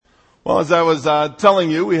Well, as I was telling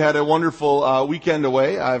you, we had a wonderful weekend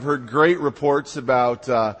away. I've heard great reports about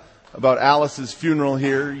Alice's funeral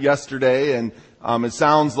here yesterday, and it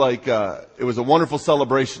sounds like it was a wonderful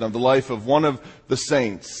celebration of the life of one of the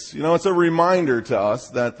saints. You know, it's a reminder to us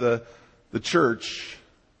that the church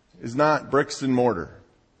is not bricks and mortar.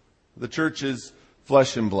 The church is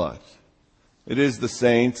flesh and blood. It is the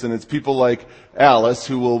saints, and it's people like Alice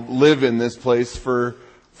who will live in this place for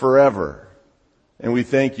forever. And we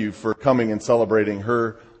thank you for coming and celebrating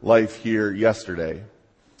her life here yesterday.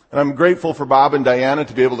 And I'm grateful for Bob and Diana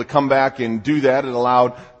to be able to come back and do that. It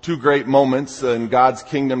allowed two great moments in God's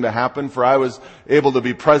kingdom to happen. For I was able to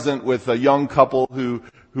be present with a young couple who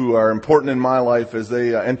are important in my life as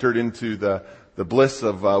they entered into the bliss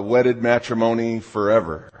of wedded matrimony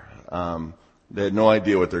forever. They had no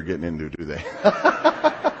idea what they're getting into, do they?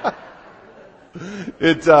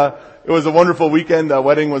 It was a wonderful weekend. The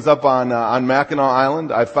wedding was up on Mackinac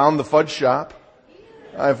Island. I found the fudge shop.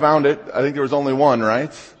 I found it. I think there was only one,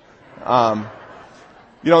 right?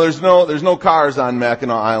 There's no cars on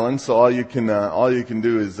Mackinac Island, so all you can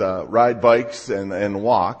do is ride bikes and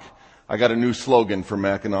walk. I got a new slogan for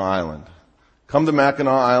Mackinac Island. Come to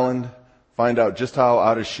Mackinac Island, find out just how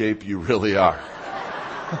out of shape you really are.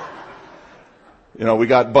 We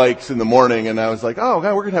got bikes in the morning, and I was like, oh,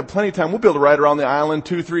 God, we're going to have plenty of time. We'll be able to ride around the island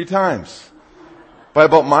 2-3 times. By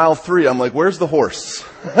about mile 3, I'm like, where's the horse?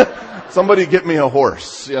 Somebody get me a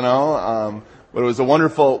horse, But it was a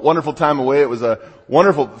wonderful, wonderful time away. It was a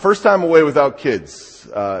wonderful first time away without kids.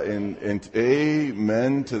 And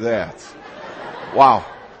amen to that. Wow.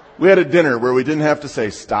 We had a dinner where we didn't have to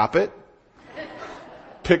say, stop it.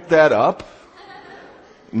 Pick that up.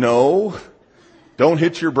 No. Don't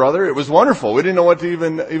hit your brother. It was wonderful. We didn't know what to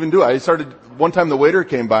even do. One time the waiter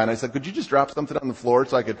came by and I said, could you just drop something on the floor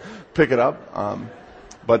so I could pick it up?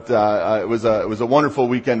 It was a wonderful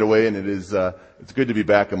weekend away, and it's good to be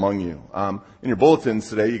back among you. In your bulletins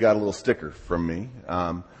today, you got a little sticker from me.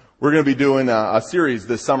 We're going to be doing a series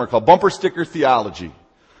this summer called Bumper Sticker Theology.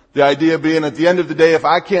 The idea being at the end of the day, if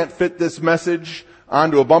I can't fit this message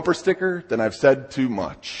onto a bumper sticker, then I've said too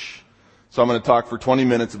much. So I'm going to talk for 20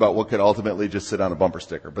 minutes about what could ultimately just sit on a bumper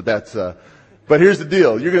sticker. But here's the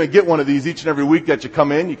deal. You're going to get one of these each and every week that you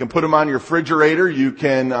come in. You can put them on your refrigerator. You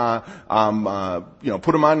can, put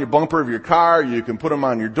them on your bumper of your car. You can put them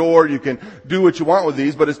on your door. You can do what you want with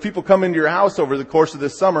these. But as people come into your house over the course of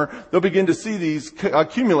this summer, they'll begin to see these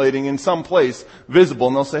accumulating in some place visible.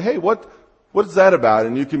 And they'll say, hey, what is that about?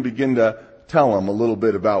 And you can begin to tell them a little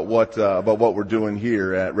bit about what we're doing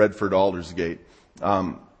here at Redford Aldersgate.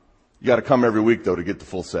 You got to come every week, though, to get the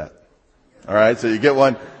full set. All right, so you get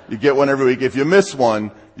one every week. If you miss one,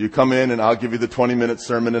 you come in and I'll give you the 20-minute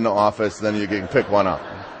sermon in the office, then you can pick one up.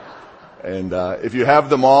 And if you have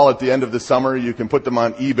them all at the end of the summer, you can put them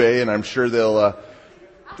on eBay, and I'm sure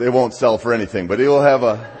they won't sell for anything, but you'll have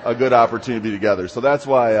a good opportunity together. So that's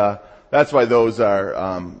why those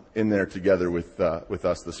are in there together with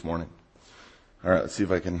us this morning. All right, let's see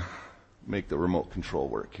if I can make the remote control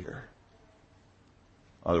work here.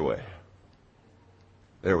 Other way.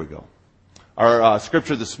 There we go. Our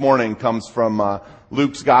scripture this morning comes from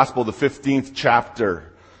Luke's Gospel, the 15th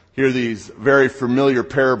chapter. Hear these very familiar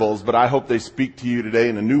parables, but I hope they speak to you today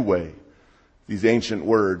in a new way. These ancient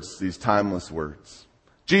words, these timeless words.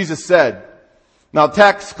 Jesus said, now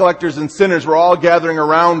tax collectors and sinners were all gathering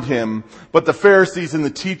around him, but the Pharisees and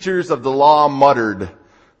the teachers of the law muttered.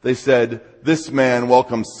 They said, this man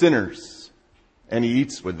welcomes sinners, and he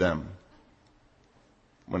eats with them.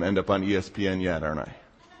 I'm going to end up on ESPN yet, aren't I?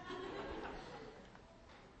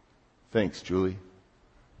 Thanks, Julie.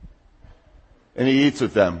 And he eats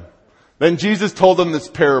with them. Then Jesus told them this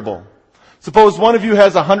parable. Suppose one of you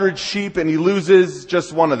has 100 sheep and he loses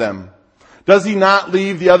just one of them. Does he not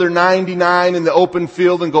leave the other 99 in the open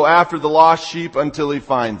field and go after the lost sheep until he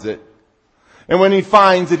finds it? And when he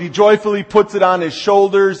finds it, he joyfully puts it on his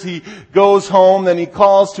shoulders. He goes home, then he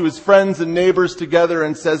calls to his friends and neighbors together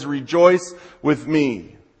and says, rejoice with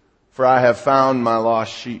me, for I have found my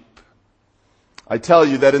lost sheep. I tell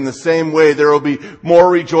you that in the same way there will be more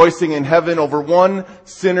rejoicing in heaven over one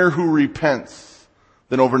sinner who repents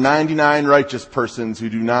than over 99 righteous persons who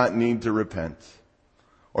do not need to repent.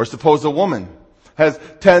 Or suppose a woman has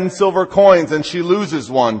 10 silver coins and she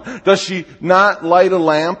loses one. Does she not light a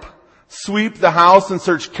lamp, sweep the house and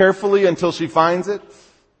search carefully until she finds it?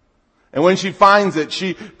 And when she finds it,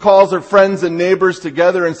 she calls her friends and neighbors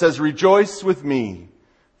together and says, rejoice with me,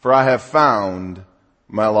 for I have found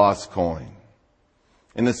my lost coin.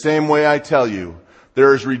 In the same way, I tell you,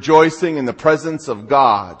 there is rejoicing in the presence of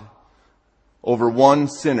God over one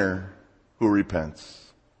sinner who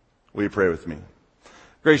repents. Will you pray with me?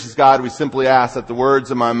 Gracious God, we simply ask that the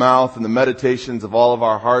words of my mouth and the meditations of all of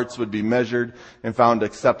our hearts would be measured and found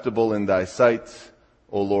acceptable in thy sight,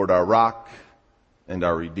 O Lord, our rock and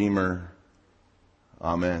our Redeemer.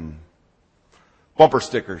 Amen. Bumper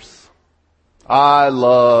stickers. I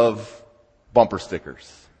love bumper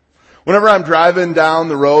stickers. Whenever I'm driving down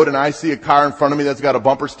the road and I see a car in front of me that's got a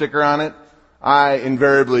bumper sticker on it, I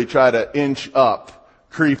invariably try to inch up,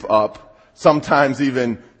 creep up, sometimes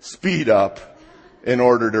even speed up in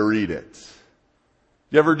order to read it.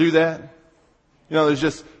 You ever do that? You know, there's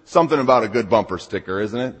just something about a good bumper sticker,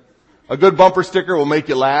 isn't it? A good bumper sticker will make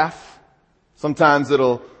you laugh. Sometimes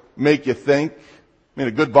it'll make you think. I mean,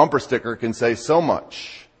 a good bumper sticker can say so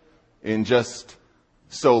much in just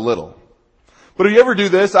so little. But if you ever do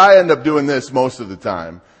this, I end up doing this most of the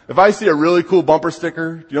time. If I see a really cool bumper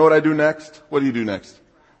sticker, do you know what I do next? What do you do next?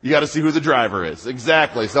 You gotta see who the driver is.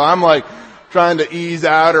 Exactly. So I'm like trying to ease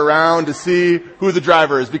out around to see who the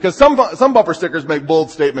driver is. Because some bumper stickers make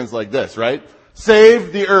bold statements like this, right?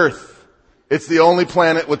 Save the earth. It's the only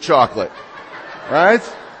planet with chocolate. Right?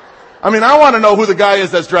 I mean, I want to know who the guy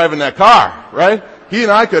is that's driving that car, right? He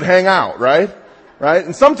and I could hang out, right? Right?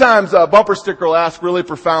 And sometimes a bumper sticker will ask really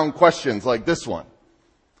profound questions like this one.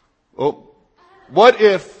 Oh, what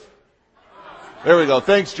if, there we go.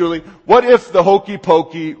 Thanks, Julie. What if the hokey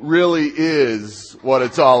pokey really is what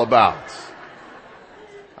it's all about?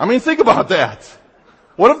 I mean, think about that.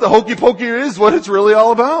 What if the hokey pokey is what it's really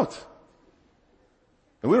all about?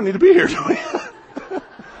 And we don't need to be here, do we?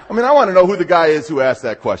 I mean, I want to know who the guy is who asked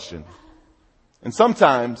that question. And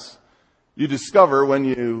sometimes you discover when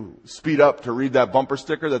you speed up to read that bumper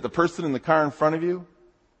sticker that the person in the car in front of you,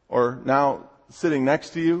 or now sitting next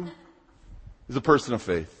to you, is a person of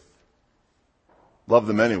faith. Love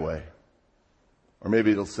them anyway. Or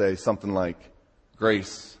maybe it'll say something like,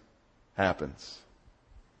 grace happens.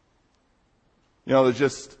 You know, there's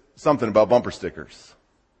just something about bumper stickers.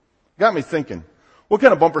 Got me thinking, what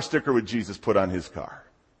kind of bumper sticker would Jesus put on his car?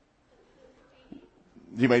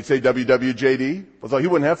 You might say WWJD. Well, he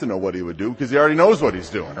wouldn't have to know what he would do because he already knows what he's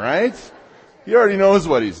doing, right? He already knows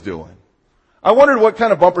what he's doing. I wondered what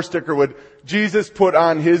kind of bumper sticker would Jesus put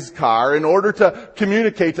on his car in order to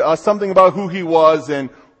communicate to us something about who he was and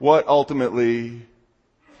what ultimately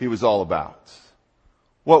he was all about.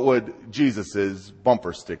 What would Jesus'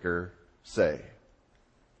 bumper sticker say?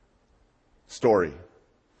 Story.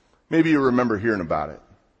 Maybe you remember hearing about it.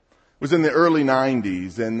 It was in the early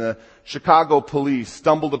 90s, and the Chicago police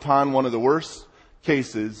stumbled upon one of the worst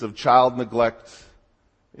cases of child neglect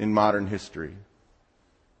in modern history.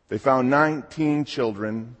 They found 19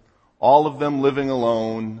 children, all of them living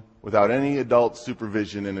alone without any adult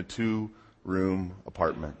supervision in a 2-room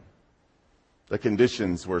apartment. The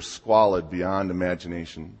conditions were squalid beyond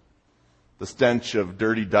imagination. The stench of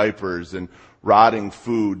dirty diapers and rotting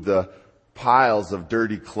food, the piles of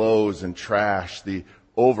dirty clothes and trash, the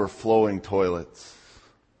overflowing toilets.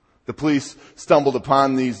 The police stumbled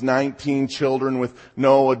upon these 19 children with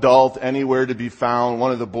no adult anywhere to be found.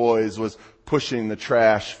 One of the boys was pushing the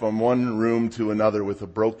trash from one room to another with a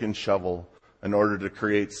broken shovel in order to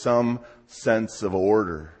create some sense of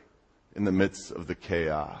order in the midst of the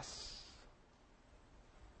chaos.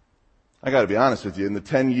 I got to be honest with you, in the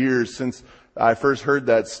 10 years since I first heard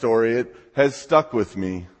that story, it has stuck with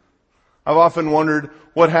me. I've often wondered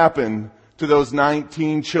what happened to those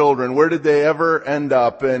 19 children. Where did they ever end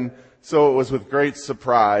up? And so it was with great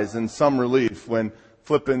surprise and some relief when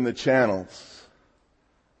flipping the channels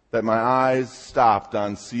that my eyes stopped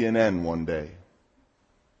on CNN one day.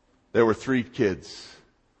 There were 3 kids,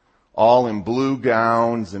 all in blue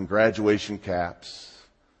gowns and graduation caps.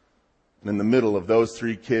 And in the middle of those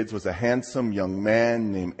 3 kids was a handsome young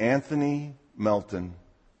man named Anthony Melton.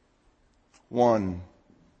 One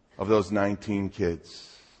of those 19 kids.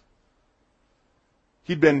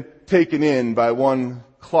 He'd been taken in by one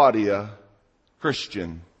Claudia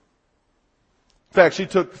Christian. In fact, she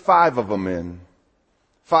took 5 of them in.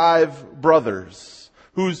 5 brothers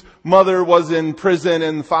whose mother was in prison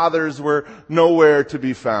and fathers were nowhere to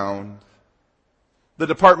be found. The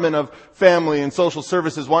Department of Family and Social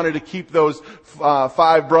Services wanted to keep those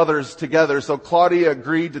 5 brothers together, so Claudia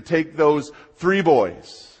agreed to take those 3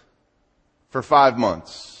 boys for 5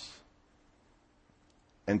 months.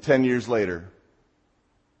 And 10 years later,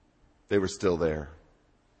 they were still there.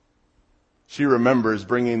 She remembers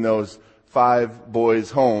bringing those 5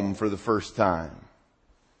 boys home for the first time.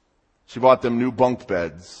 She bought them new bunk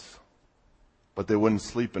beds, but they wouldn't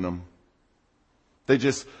sleep in them. They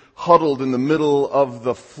just huddled in the middle of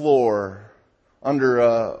the floor under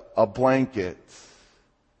a blanket.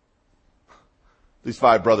 These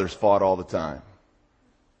 5 brothers fought all the time.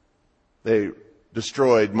 They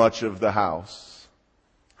destroyed much of the house.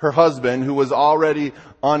 Her husband, who was already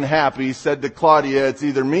unhappy, said to Claudia, "It's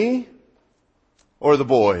either me or the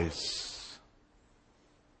boys."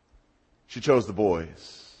 She chose the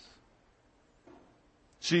boys.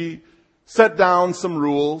 She set down some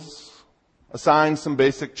rules, assigned some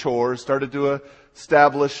basic chores, started to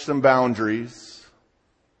establish some boundaries.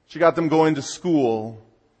 She got them going to school.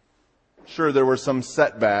 Sure, there were some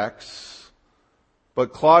setbacks,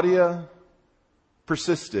 but Claudia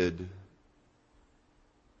persisted.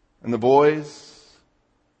 And the boys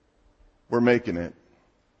were making it.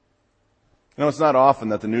 You know, it's not often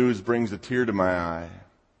that the news brings a tear to my eye,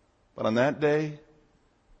 but on that day,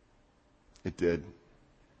 it did.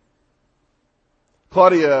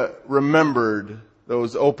 Claudia remembered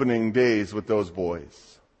those opening days with those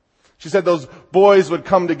boys. She said those boys would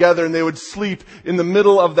come together and they would sleep in the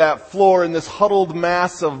middle of that floor in this huddled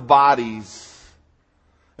mass of bodies.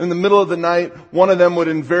 In the middle of the night, one of them would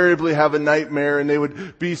invariably have a nightmare and they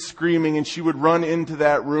would be screaming, and she would run into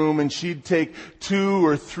that room and she'd take 2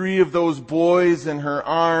 or 3 of those boys in her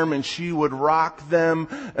arm and she would rock them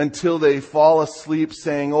until they fall asleep,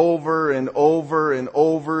 saying over and over and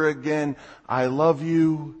over again, "I love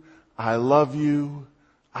you, I love you,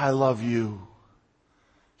 I love you."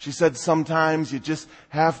 She said sometimes you just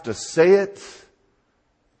have to say it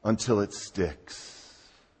until it sticks.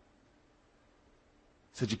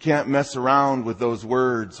 Said you can't mess around with those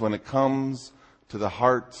words when it comes to the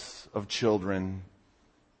hearts of children.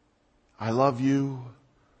 I love you,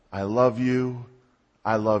 I love you,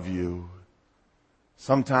 I love you.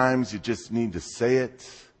 Sometimes you just need to say it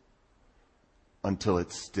until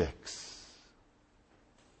it sticks.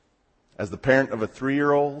 As the parent of a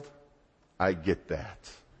 3-year-old, I get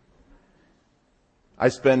that. I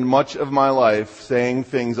spend much of my life saying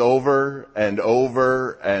things over and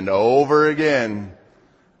over and over again,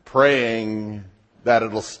 praying that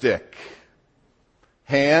it'll stick.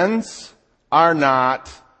 Hands are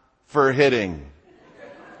not for hitting.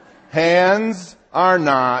 Hands are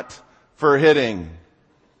not for hitting.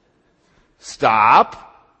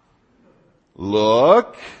 Stop.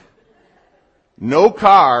 Look. No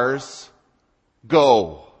cars.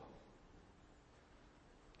 Go.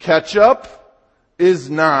 Ketchup is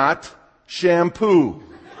not shampoo.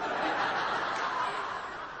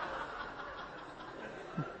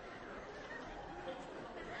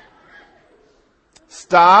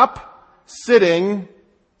 Stop sitting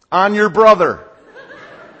on your brother.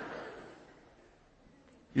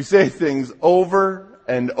 You say things over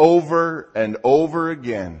and over and over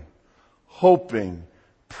again, hoping,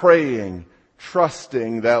 praying,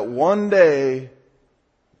 trusting that one day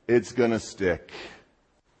it's going to stick.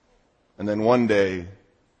 And then one day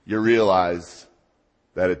you realize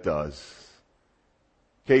that it does.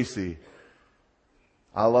 Casey,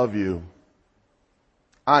 I love you.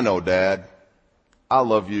 I know, Dad. I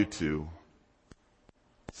love you too.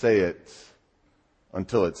 Say it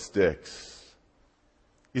until it sticks.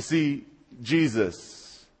 You see,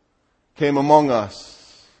 Jesus came among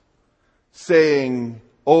us saying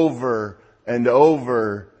over and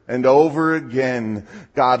over and over again,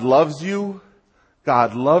 God loves you,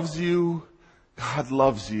 God loves you, God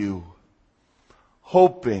loves you.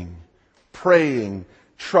 Hoping, praying,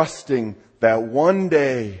 trusting that one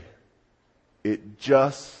day it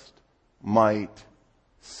just might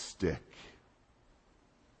stick.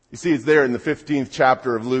 You see, it's there in the 15th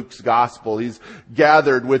chapter of Luke's gospel. He's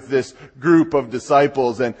gathered with this group of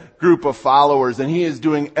disciples and group of followers, and he is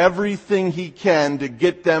doing everything he can to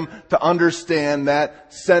get them to understand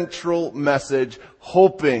that central message,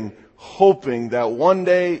 hoping that one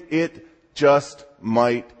day it just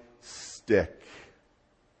might stick.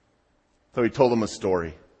 So he told them a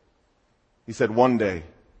story. He said one day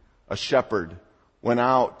a shepherd went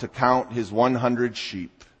out to count his 100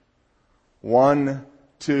 sheep. 1,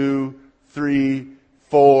 2, 3,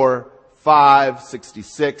 4, 5,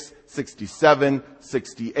 66, 67,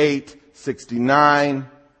 68, 69.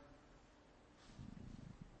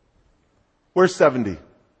 Where's 70?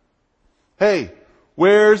 Hey,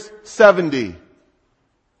 where's 70?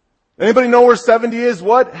 Anybody know where 70 is?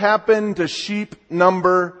 What happened to sheep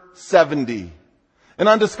number 70? And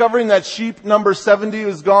on discovering that sheep number 70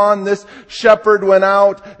 was gone, this shepherd went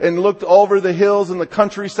out and looked over the hills and the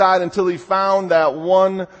countryside until he found that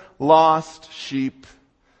one lost sheep.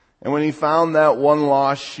 And when he found that one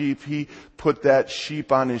lost sheep, he put that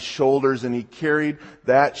sheep on his shoulders and he carried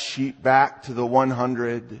that sheep back to the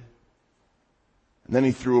 100. And then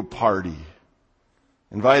he threw a party.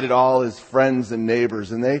 Invited all his friends and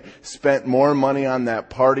neighbors, and they spent more money on that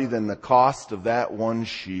party than the cost of that one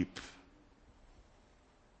sheep.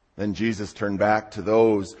 Then Jesus turned back to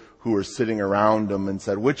those who were sitting around him and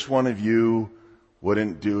said, which one of you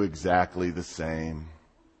wouldn't do exactly the same?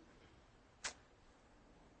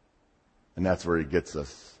 And that's where he gets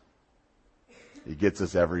us. He gets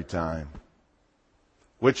us every time.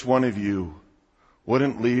 Which one of you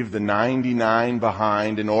wouldn't leave the 99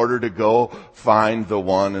 behind in order to go find the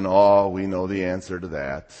one? And we know the answer to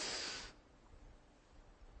that.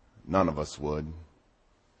 None of us would.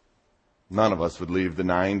 None of us would leave the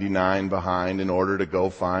 99 behind in order to go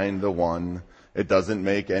find the one. It doesn't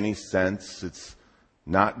make any sense. It's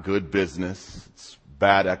not good business. It's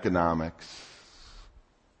bad economics.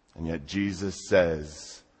 And yet Jesus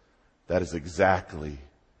says that is exactly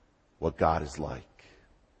what God is like.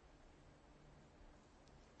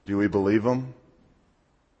 Do we believe him?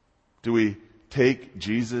 Do we take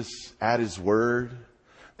Jesus at his word?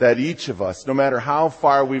 That each of us, no matter how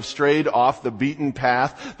far we've strayed off the beaten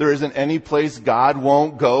path, there isn't any place God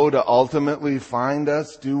won't go to ultimately find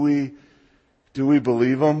us. Do we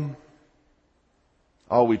believe him?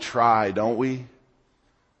 Oh, we try, don't we?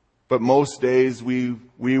 But most days we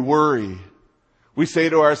worry. We say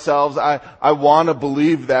to ourselves, I want to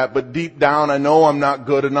believe that, but deep down I know I'm not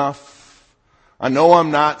good enough. I know I'm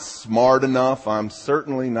not smart enough. I'm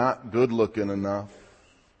certainly not good looking enough.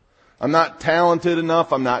 I'm not talented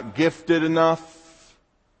enough. I'm not gifted enough.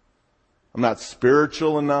 I'm not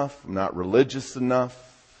spiritual enough. I'm not religious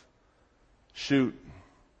enough. Shoot.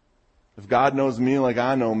 If God knows me like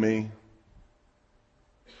I know me,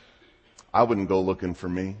 I wouldn't go looking for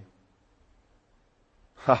me.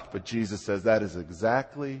 But Jesus says that is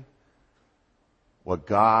exactly what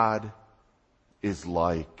God is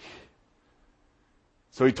like.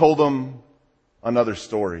 So he told them another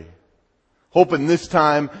story, hoping this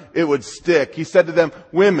time it would stick. He said to them,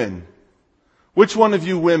 women, which one of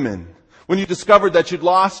you women, when you discovered that you'd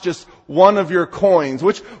lost just one of your coins,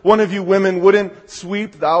 which one of you women wouldn't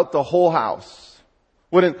sweep out the whole house,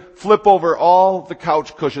 wouldn't flip over all the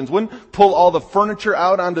couch cushions, wouldn't pull all the furniture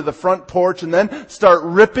out onto the front porch and then start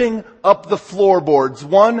ripping up the floorboards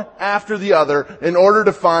one after the other in order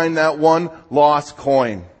to find that one lost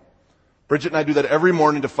coin? Bridget and I do that every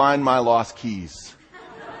morning to find my lost keys.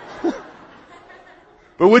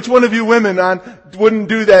 But which one of you women wouldn't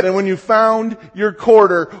do that? And when you found your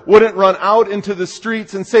quarter, wouldn't run out into the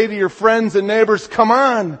streets and say to your friends and neighbors, come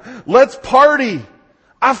on, let's party.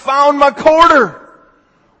 I found my quarter.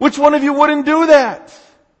 Which one of you wouldn't do that?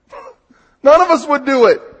 None of us would do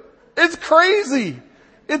it. It's crazy.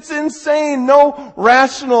 It's insane. No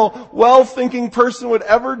rational, well-thinking person would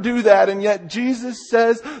ever do that. And yet Jesus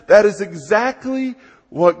says that is exactly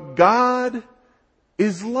what God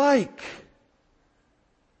is like.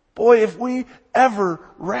 Boy, if we ever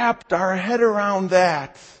wrapped our head around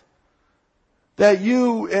that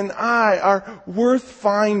you and I are worth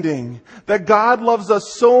finding, that God loves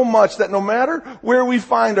us so much that no matter where we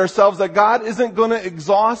find ourselves, that God isn't going to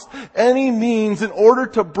exhaust any means in order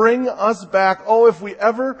to bring us back. Oh, if we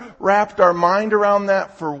ever wrapped our mind around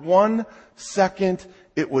that for 1 second,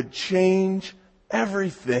 it would change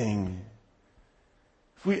everything.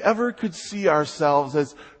 If we ever could see ourselves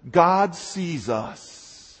as God sees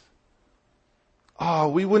us,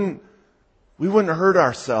 we wouldn't hurt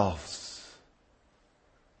ourselves.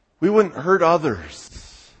 We wouldn't hurt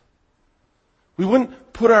others. We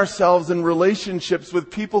wouldn't put ourselves in relationships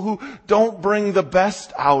with people who don't bring the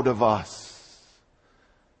best out of us.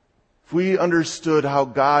 If we understood how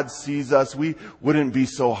God sees us, we wouldn't be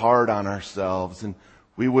so hard on ourselves and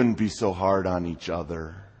we wouldn't be so hard on each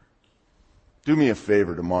other. Do me a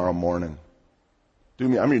favor tomorrow morning.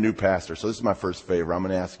 I'm your new pastor, so this is my first favor. I'm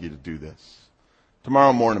going to ask you to do this.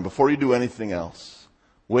 Tomorrow morning, before you do anything else,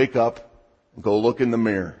 wake up and go look in the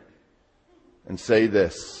mirror. And say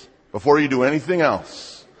this. Before you do anything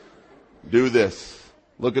else, do this.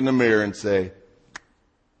 Look in the mirror and say,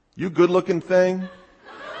 you good looking thing?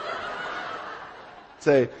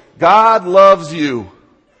 Say, God loves you.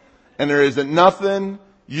 And there isn't nothing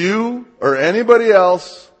you or anybody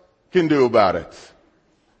else can do about it.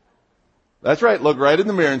 That's right. Look right in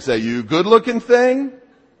the mirror and say, you good looking thing?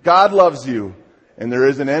 God loves you. And there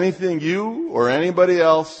isn't anything you or anybody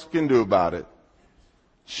else can do about it.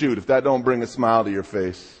 Shoot, if that don't bring a smile to your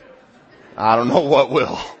face, I don't know what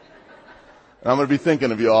will. And I'm going to be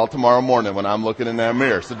thinking of you all tomorrow morning when I'm looking in that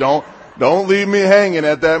mirror. So don't leave me hanging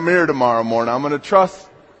at that mirror tomorrow morning. I'm going to trust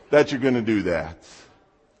that you're going to do that.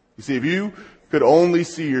 You see, if you could only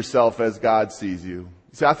see yourself as God sees you.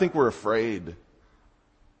 You see, I think we're afraid.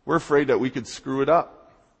 We're afraid that we could screw it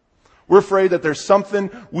up. We're afraid that there's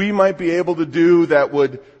something we might be able to do that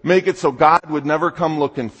would make it so God would never come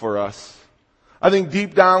looking for us. I think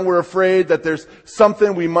deep down we're afraid that there's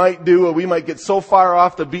something we might do, or we might get so far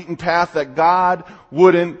off the beaten path that God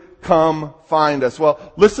wouldn't come find us.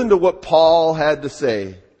 Well, listen to what Paul had to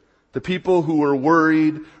say. The people who were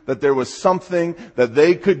worried that there was something that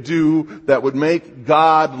they could do that would make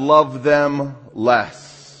God love them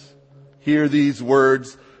less. Hear these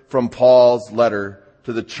words from Paul's letter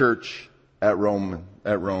to the church at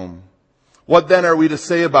Rome. What then are we to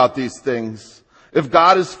say about these things? If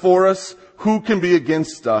God is for us, who can be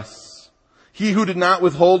against us? He who did not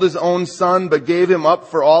withhold his own son, but gave him up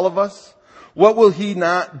for all of us, what will he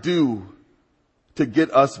not do to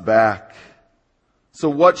get us back? So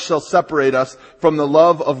what shall separate us from the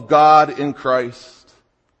love of God in Christ?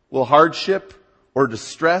 Will hardship or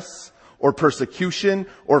distress or persecution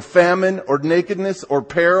or famine or nakedness or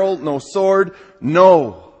peril, no sword?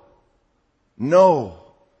 No.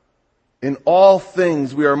 In all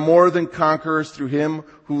things we are more than conquerors through him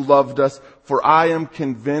who loved us. For I am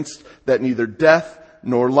convinced that neither death,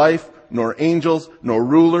 nor life, nor angels, nor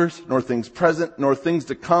rulers, nor things present, nor things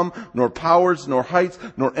to come, nor powers, nor heights,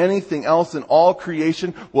 nor anything else in all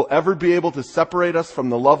creation will ever be able to separate us from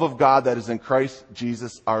the love of God that is in Christ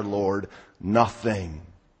Jesus our Lord. Nothing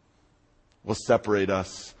will separate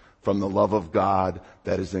us from the love of God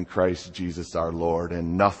that is in Christ Jesus our Lord.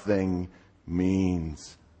 And nothing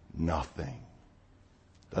means nothing.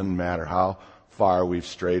 Doesn't matter how far we've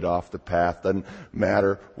strayed off the path. Doesn't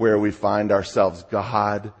matter where we find ourselves.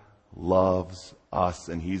 God loves us,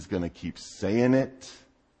 and he's going to keep saying it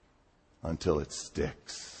until it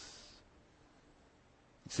sticks.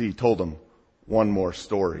 See, he told them one more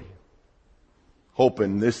story,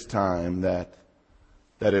 hoping this time that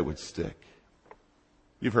it would stick.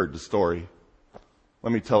 You've heard the story.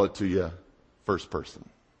 Let me tell it to you first person.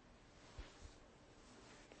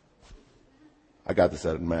 I got this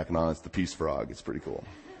at Mackinac. It's the Peace Frog. It's pretty cool.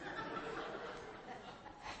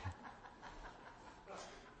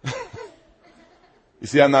 You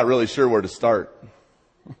see, I'm not really sure where to start.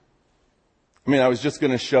 I was just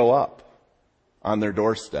going to show up on their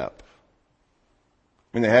doorstep.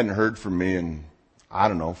 They hadn't heard from me in,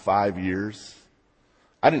 5 years.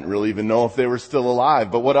 I didn't really even know if they were still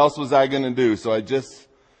alive, but what else was I going to do? So I just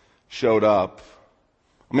showed up.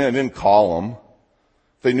 I didn't call them.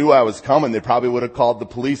 If they knew I was coming, they probably would have called the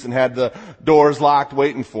police and had the doors locked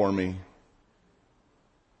waiting for me.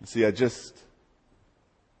 You see, I just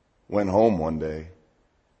went home one day.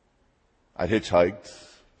 I'd hitchhiked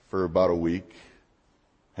for about a week.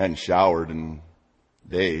 Hadn't showered in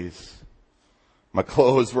days. My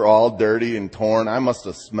clothes were all dirty and torn. I must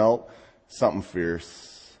have smelt something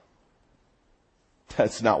fierce.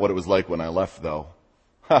 That's not what it was like when I left, though.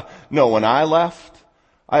 No, when I left,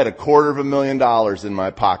 I had $250,000 in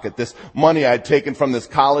my pocket. This money I'd taken from this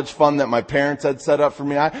college fund that my parents had set up for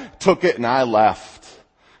me, I took it and I left.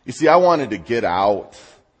 You see, I wanted to get out.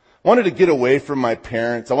 I wanted to get away from my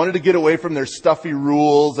parents. I wanted to get away from their stuffy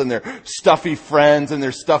rules and their stuffy friends and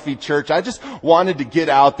their stuffy church. I just wanted to get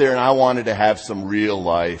out there, and I wanted to have some real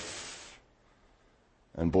life.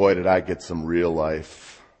 And boy, did I get some real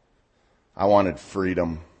life. I wanted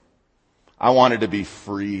freedom. I wanted to be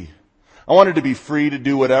free. I wanted to be free to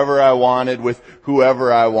do whatever I wanted with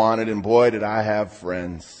whoever I wanted. And boy, did I have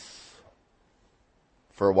friends.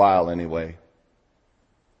 For a while anyway.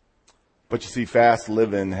 But you see, fast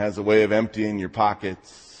living has a way of emptying your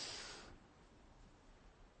pockets.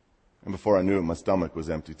 And before I knew it, my stomach was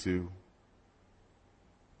empty too.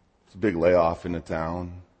 It's a big layoff in the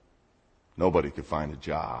town. Nobody could find a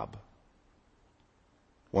job.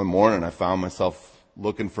 One morning I found myself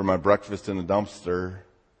looking for my breakfast in a dumpster.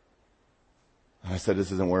 And I said,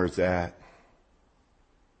 this isn't where it's at.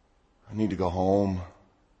 I need to go home.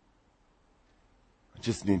 I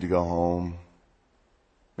just need to go home.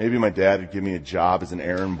 Maybe my dad would give me a job as an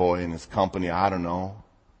errand boy in his company. I don't know.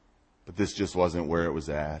 But this just wasn't where it was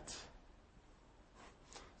at.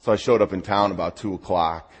 So I showed up in town about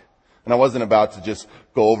 2:00. And I wasn't about to just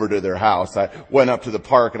go over to their house. I went up to the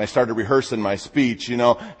park and I started rehearsing my speech.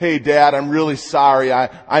 Hey, Dad, I'm really sorry.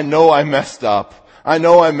 I know I messed up. I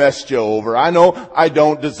know I messed you over. I know I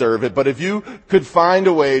don't deserve it. But if you could find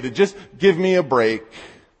a way to just give me a break.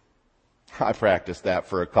 I practiced that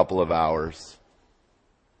for a couple of hours.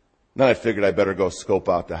 Then I figured I better go scope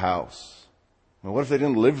out the house. Well, what if they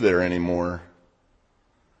didn't live there anymore?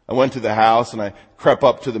 I went to the house and I crept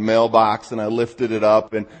up to the mailbox and I lifted it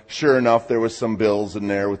up, and sure enough, there was some bills in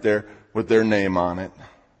there with their name on it.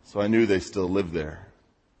 So I knew they still lived there.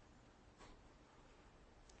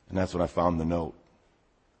 And that's when I found the note.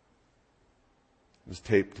 It was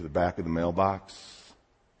taped to the back of the mailbox.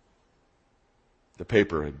 The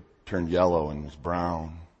paper had turned yellow and was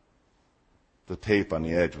brown. The tape on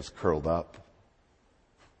the edge was curled up.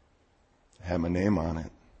 It had my name on it.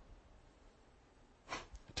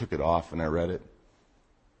 I took it off and I read it.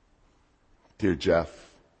 Dear Jeff,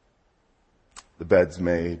 the bed's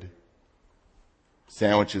made.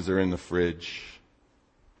 Sandwiches are in the fridge.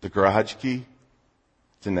 The garage key,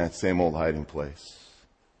 it's in that same old hiding place.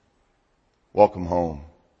 Welcome home.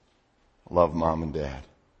 Love, Mom and Dad.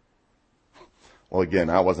 Well, again,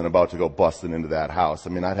 I wasn't about to go busting into that house. I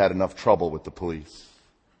mean, I'd had enough trouble with the police.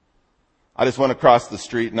 I just went across the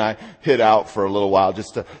street and I hid out for a little while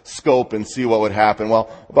just to scope and see what would happen.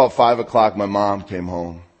 Well, about 5 o'clock, my mom came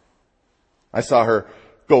home. I saw her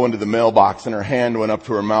go into the mailbox and her hand went up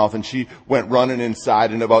to her mouth and she went running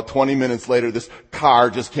inside, and about 20 minutes later this car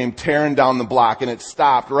just came tearing down the block and it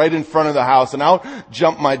stopped right in front of the house, and out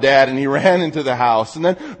jumped my dad and he ran into the house. And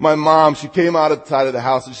then my mom, she came out of the side of the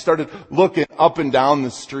house and she started looking up and down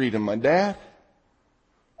the street, and my dad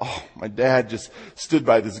just stood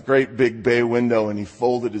by this great big bay window and he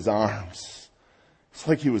folded his arms. It's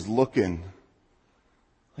like he was looking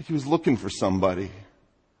for somebody.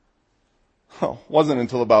 Well, it wasn't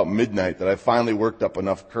until about midnight that I finally worked up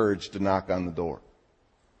enough courage to knock on the door.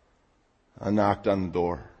 I knocked on the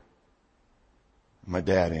door. My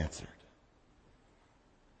dad answered.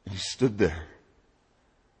 And he stood there.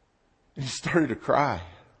 And he started to cry.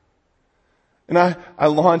 And I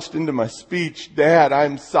launched into my speech. Dad,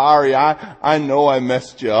 I'm sorry. I know I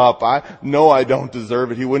messed you up. I know I don't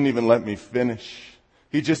deserve it. He wouldn't even let me finish.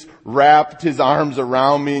 He just wrapped his arms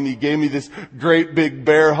around me and he gave me this great big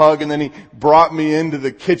bear hug, and then he brought me into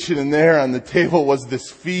the kitchen, and there on the table was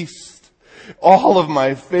this feast. All of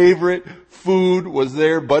my favorite food was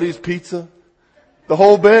there. Buddy's Pizza, the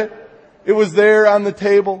whole bit. It was there on the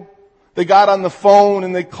table. They got on the phone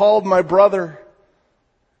and they called my brother.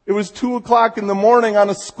 It was 2 o'clock in the morning on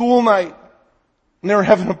a school night and they were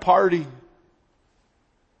having a party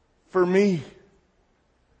for me.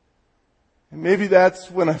 And maybe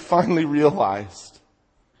that's when I finally realized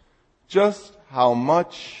just how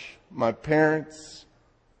much my parents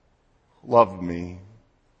loved me.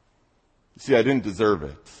 You see, I didn't deserve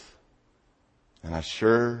it. And I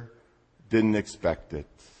sure didn't expect it.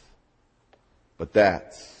 But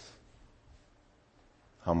that's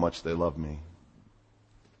how much they loved me.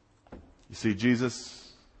 You see,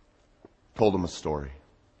 Jesus told him a story.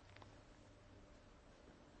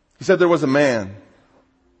 He said there was a man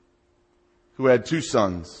who had 2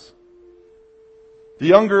 sons. The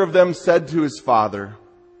younger of them said to his father,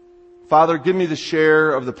 Father, give me the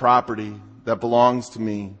share of the property that belongs to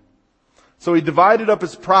me. So he divided up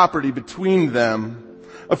his property between them.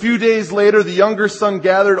 A few days later, the younger son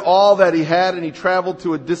gathered all that he had and he traveled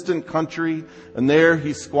to a distant country, and there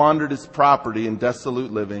he squandered his property in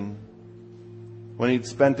dissolute living. When he'd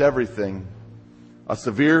spent everything, a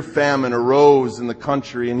severe famine arose in the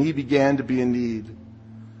country and he began to be in need.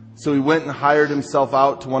 So he went and hired himself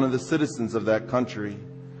out to one of the citizens of that country,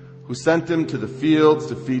 who sent him to the fields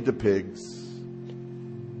to feed the pigs.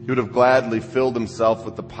 He would have gladly filled himself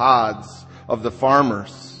with the pods of the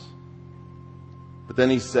farmers. But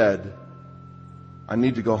then he said, I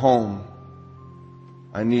need to go home.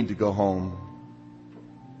 I need to go home.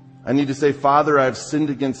 I need to say, Father, I have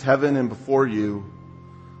sinned against heaven and before you.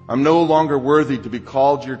 I'm no longer worthy to be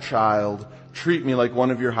called your child. Treat me like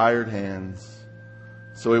one of your hired hands.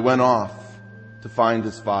 So he went off to find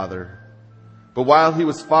his father. But while he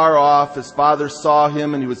was far off, his father saw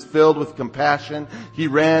him and he was filled with compassion. He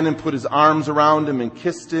ran and put his arms around him and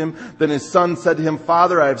kissed him. Then his son said to him,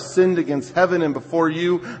 Father, I have sinned against heaven and before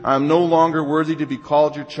you. I am no longer worthy to be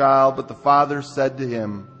called your child. But the father said to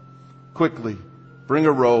him, Quickly, bring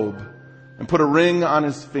a robe and put a ring on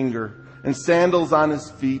his finger and sandals on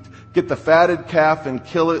his feet. Get the fatted calf and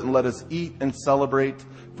kill it, and let us eat and celebrate.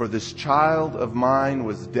 For this child of mine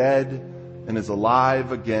was dead and is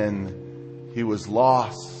alive again. He was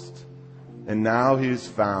lost and now he is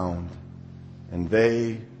found. And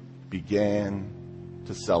they began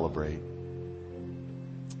to celebrate.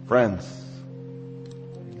 Friends,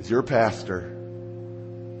 as your pastor,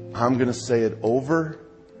 I'm going to say it over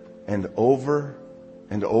and over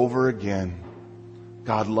and over again.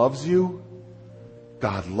 God loves you.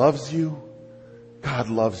 God loves you. God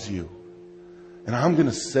loves you. And I'm going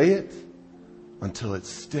to say it until it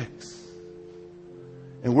sticks.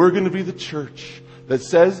 And we're going to be the church that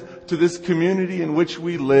says to this community in which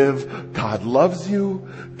we live, God loves you,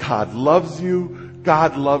 God loves you,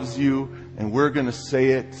 God loves you. And we're going to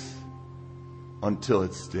say it until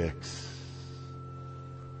it sticks.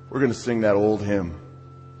 We're going to sing that old hymn,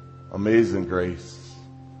 Amazing Grace.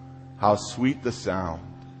 How sweet the sound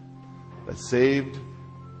that saved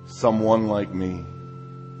someone like me.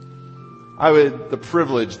 I had the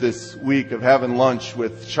privilege this week of having lunch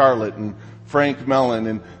with Charlotte and Frank Mellon,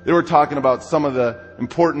 and they were talking about some of the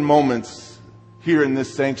important moments here in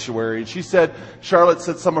this sanctuary. And she said, Charlotte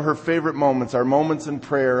said some of her favorite moments are moments in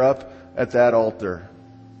prayer up at that altar.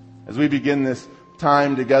 As we begin this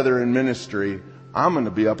time together in ministry, I'm going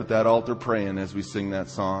to be up at that altar praying as we sing that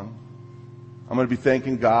song. I'm going to be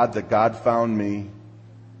thanking God that God found me.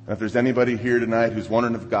 And if there's anybody here tonight who's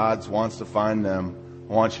wondering if God wants to find them,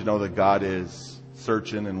 I want you to know that God is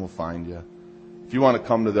searching and will find you. If you want to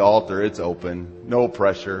come to the altar, it's open. No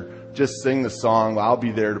pressure. Just sing the song. I'll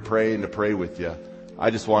be there to pray and to pray with you. I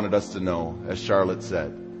just wanted us to know, as Charlotte said,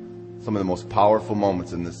 some of the most powerful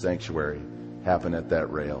moments in this sanctuary happen at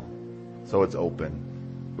that rail. So it's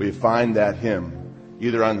open. We find that hymn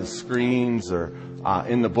either on the screens or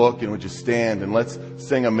in the book, and would you stand and let's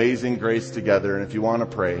sing Amazing Grace together. And if you want to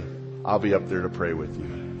pray, I'll be up there to pray with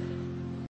you.